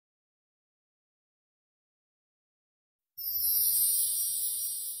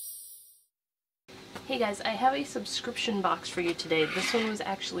Hey guys, I have a subscription box for you today. This one was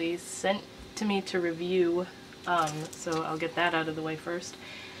actually sent to me to review, so I'll get that out of the way first.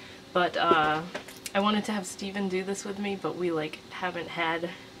 But I wanted to have Steven do this with me, but we haven't had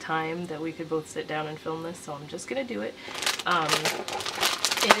time that we could both sit down and film this, so I'm just gonna do it.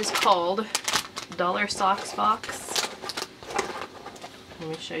 It is called Dollar Socks Box. Let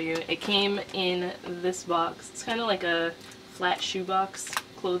me show you. It came in this box. It's kind of like a flat shoe box,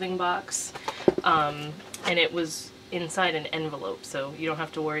 clothing box. And it was inside an envelope, so you don't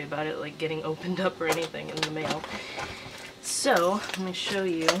have to worry about it getting opened up or anything in the mail. So, let me show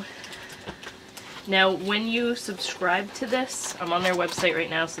you. Now, when you subscribe to this, I'm on their website right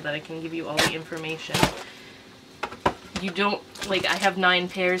now so that I can give you all the information. You don't, I have 9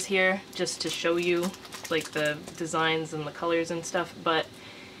 pairs here just to show you, the designs and the colors and stuff, but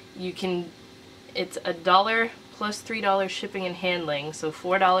you can, it's $1 plus $3 shipping and handling, so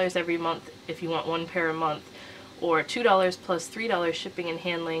 $4 every month if you want 1 pair a month, or $2 plus $3 shipping and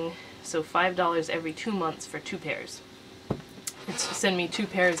handling, so $5 every 2 months for 2 pairs. It's send me 2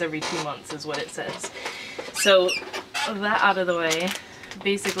 pairs every 2 months is what it says. So that out of the way,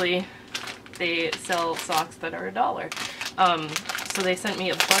 basically they sell socks that are $1. So they sent me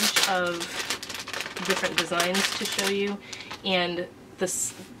a bunch of different designs to show you, and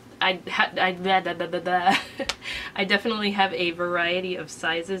this I definitely have a variety of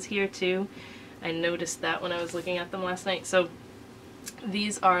sizes here too. I noticed that when I was looking at them last night. So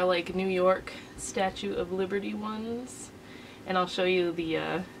these are New York Statue of Liberty ones, and I'll show you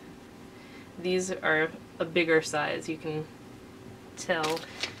the these are a bigger size, you can tell,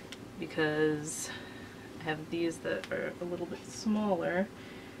 because I have these that are a little bit smaller.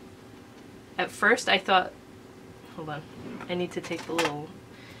 At first I thought, hold on, I need to take the little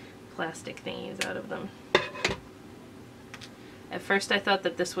plastic thingies out of them. At first I thought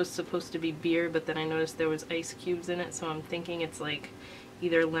that this was supposed to be beer, but then I noticed there was ice cubes in it, so I'm thinking it's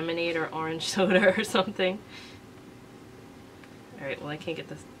either lemonade or orange soda or something. Alright, well I can't get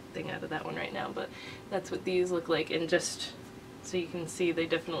this thing out of that one right now, but that's what these look like, and just so you can see, they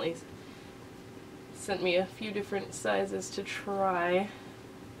definitely sent me a few different sizes to try.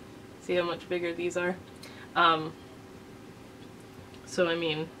 See how much bigger these are? So I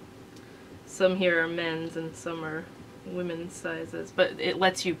mean, some here are men's and some are women's sizes, but it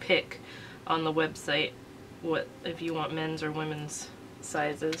lets you pick on the website what if you want men's or women's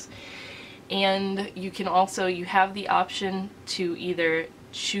sizes. And you can also, you have the option to either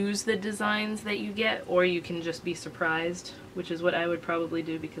choose the designs that you get, or you can just be surprised, which is what I would probably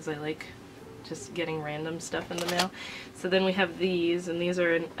do because I like just getting random stuff in the mail. So then we have these, and these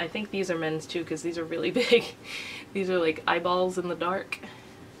are, I think these are men's too because these are really big. These are like eyeballs in the dark.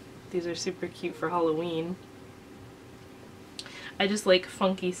 These are super cute for Halloween. I just like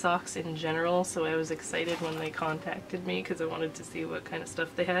funky socks in general, so I was excited when they contacted me because I wanted to see what kind of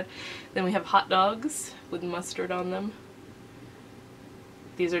stuff they had. Then we have hot dogs with mustard on them.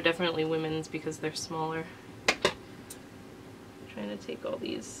 These are definitely women's because they're smaller. I'm trying to take all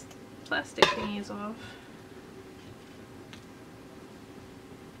these plastic thingies off.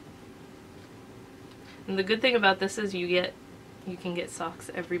 And the good thing about this is you can get socks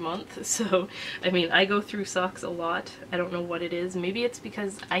every month. So, I mean, I go through socks a lot. I don't know what it is. Maybe it's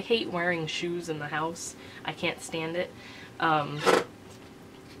because I hate wearing shoes in the house. I can't stand it.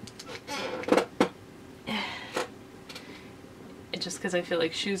 Just because I feel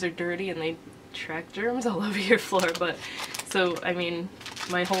like shoes are dirty and they track germs all over your floor. But, so, I mean,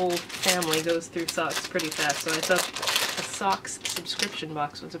 my whole family goes through socks pretty fast. So I thought a socks subscription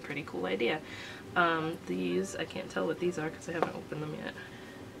box was a pretty cool idea. These, I can't tell what these are because I haven't opened them yet.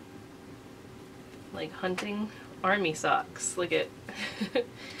 Like hunting army socks. Look at,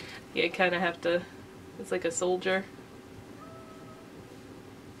 you kind of have to, it's like a soldier.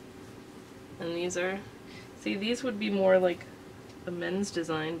 And these are, see, these would be more like a men's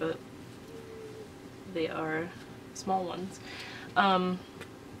design, but they are small ones.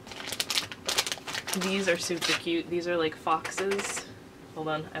 These are super cute. These are like foxes. Hold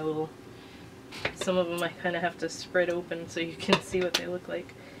on, I will, some of them I kind of have to spread open so you can see what they look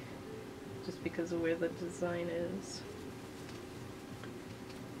like, just because of where the design is.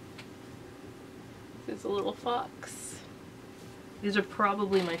 There's a little fox. These are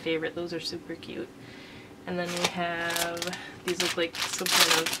probably my favorite. Those are super cute. And then we have, these look like some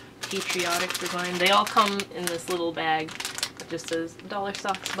kind of patriotic design. They all come in this little bag that just says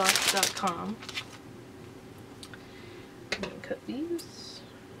dollarsocksbox.com. I'm gonna cut these.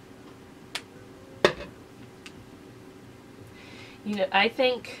 You know, I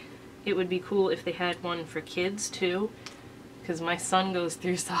think it would be cool if they had one for kids too, because my son goes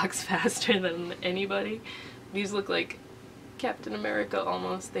through socks faster than anybody. These look like Captain America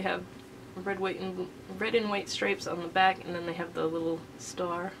almost. They have red and white stripes on the back, and then they have the little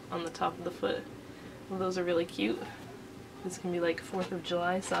star on the top of the foot. Well, those are really cute. This can be like 4th of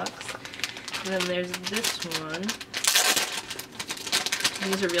July socks. And then there's this one.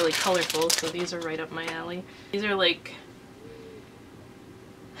 These are really colorful, so these are right up my alley. These are like,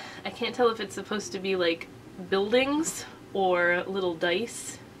 I can't tell if it's supposed to be like buildings or little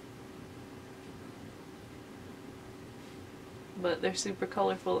dice, but they're super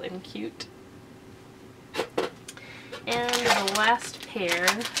colorful and cute. And the last pair,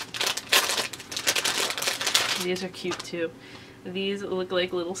 these are cute too. These look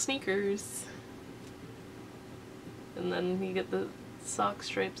like little sneakers. And then you get the sock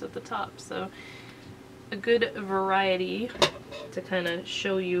stripes at the top, so a good variety to kind of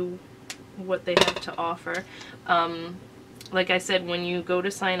show you what they have to offer. Like I said, when you go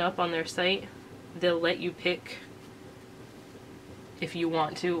to sign up on their site, they'll let you pick if you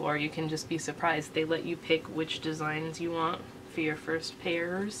want to, or you can just be surprised. They let you pick which designs you want for your first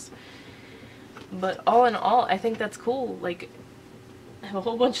pairs. But all in all, I think that's cool. Like, I have a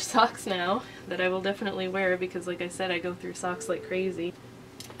whole bunch of socks now that I will definitely wear because, like I said, I go through socks like crazy.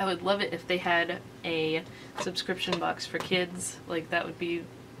 I would love it if they had a subscription box for kids. Like, that would be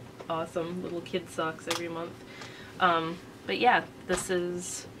awesome. Little kid socks every month. But yeah, this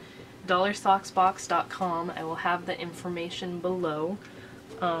is DollarSocksBox.com. I will have the information below.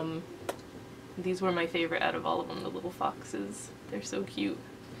 These were my favorite out of all of them, the little foxes. They're so cute.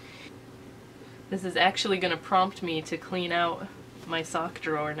 This is actually going to prompt me to clean out my sock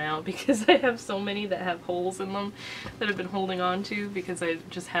drawer now because I have so many that have holes in them that I've been holding on to because I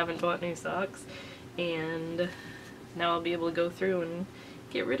just haven't bought new socks, and now I'll be able to go through and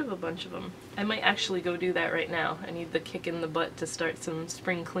get rid of a bunch of them. I might actually go do that right now. I need the kick in the butt to start some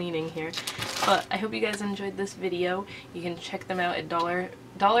spring cleaning here. But I hope you guys enjoyed this video. You can check them out at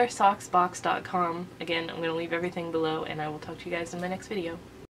DollarSocksBox.com. Again, I'm going to leave everything below, and I will talk to you guys in my next video.